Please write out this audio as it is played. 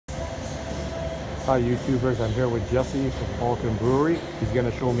Hi YouTubers, I'm here with Jessie from Falcon Brewery. He's going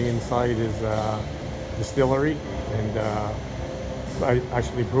to show me inside his distillery and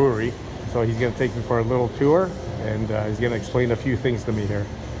actually brewery. So he's going to take me for a little tour and he's going to explain a few things to me here.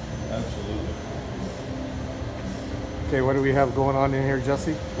 Absolutely. Okay, what do we have going on in here,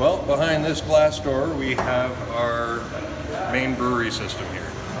 Jessie? Well, behind this glass door we have our main brewery system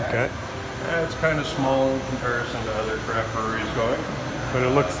here. Okay. It's kind of small in comparison to other craft breweries going. But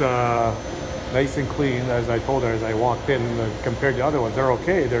it looks nice and clean, as I told her as I walked in. Compared to other ones, they're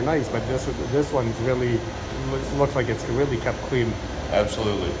okay, they're nice, but this one's really looks like it's really kept clean.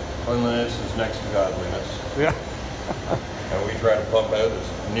 Absolutely. Cleanliness is next to godliness. Yeah. And we try to pump out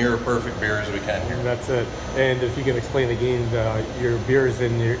as near perfect beer as we can here. That's it. And if you can explain again your beers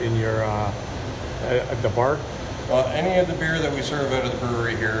in your at the bar. Well, any of the beer that we serve out of the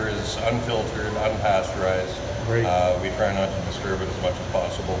brewery here is unfiltered, unpasteurized. Great. We try not to disturb it as much as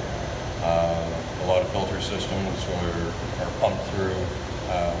possible. A lot of filter systems are pumped through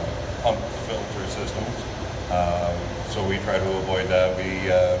pump filter systems, so we try to avoid that.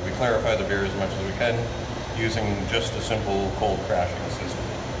 We clarify the beer as much as we can using just a simple cold crashing system.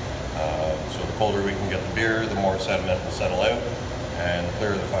 So the colder we can get the beer, the more sediment will settle out, and the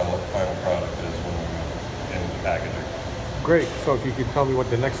clearer the final product is when we in the packaging. Great. So if you could tell me what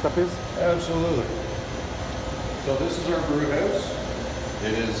the next step is? Absolutely. So this is our brew house.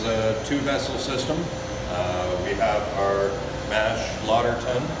 It is a 2-vessel system. We have our mash lauter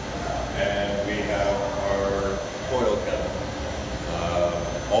tun, and we have our oil kettle.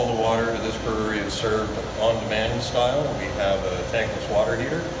 All the water to this brewery is served on demand style. We have a tankless water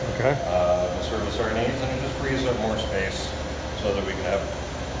heater. Okay. To service our needs, and it just frees up more space so that we can have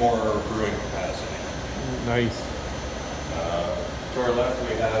more brewing capacity. Nice. To our left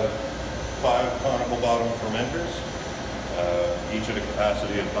we have 5 conical bottom fermenters, each at a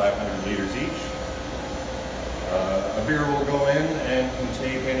capacity of 500 liters each. A beer will go in and can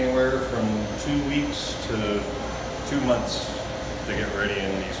take anywhere from 2 weeks to 2 months to get ready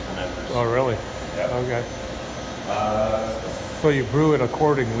in these fermenters. Oh, really? Yeah. Okay. So you brew it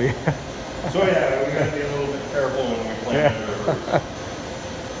accordingly. So yeah, we got to be a little bit careful when we plant it.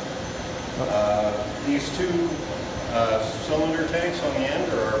 These 2 cylinder tanks on the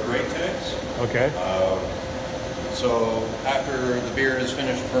end are our brake tanks. Okay. So after the beer is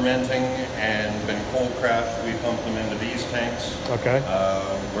finished fermenting and been cold crashed, we pump them into these tanks. Okay.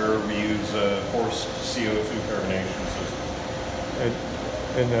 Where we use a forced CO2 carbonation system.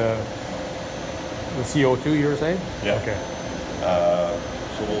 And the CO2 you were saying? Yeah. Okay.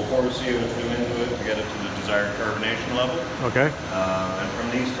 So we'll force CO2 into it to get it to the desired carbonation level. Okay. And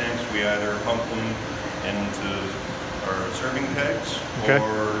from these tanks, we either pump them into our serving kegs, okay,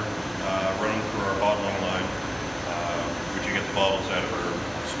 or run them through our bottling line, which you get the bottles out of our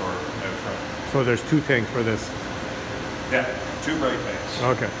store out front. So there's 2 tanks for this? Yeah, 2 bright tanks.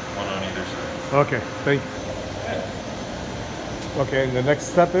 Okay. One on either side. Okay, thank you. Okay, and the next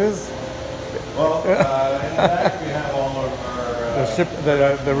step is? Well, in the back we have all of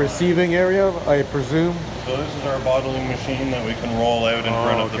our... the receiving area, I presume? So this is our bottling machine that we can roll out in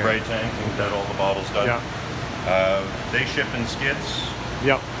front of the bright tank and get all the bottles done. Yeah. They ship in skids.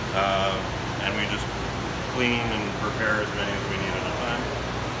 Yep. And we just clean and prepare as many as we need at a time.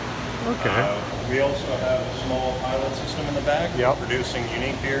 Okay. We also have a small pilot system in the back yep, for producing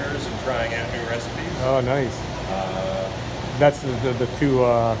unique beers and trying out new recipes. Oh, nice. That's the 2...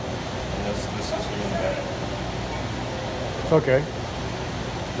 and that's the system in the back. Okay.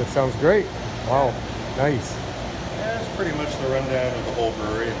 That sounds great. Wow. Nice. Yeah, it's pretty much the rundown of the whole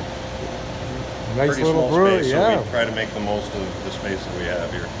brewery. Nice pretty little small brewery, space, yeah. So we try to make the most of the space that we have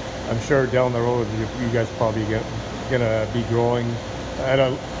here. I'm sure down the road you guys probably gonna be growing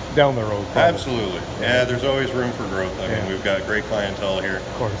down the road. Probably. Absolutely. Yeah, there's always room for growth. I mean, we've got great clientele here.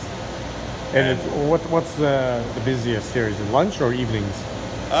 Of course. And what's the busiest here? Is it lunch or evenings?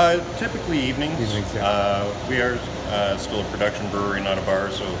 Typically evenings. Evenings, yeah. We are still a production brewery, not a bar,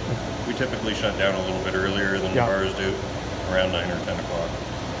 so we typically shut down a little bit earlier than the bars do, around 9 or 10 o'clock.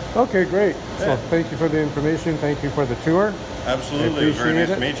 Okay, great. Yeah. So thank you for the information. Thank you for the tour. Absolutely. It was very nice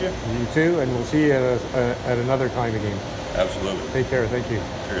to meet you. You too, and we'll see you at another time again. Absolutely. Take care. Thank you.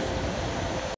 Cheers.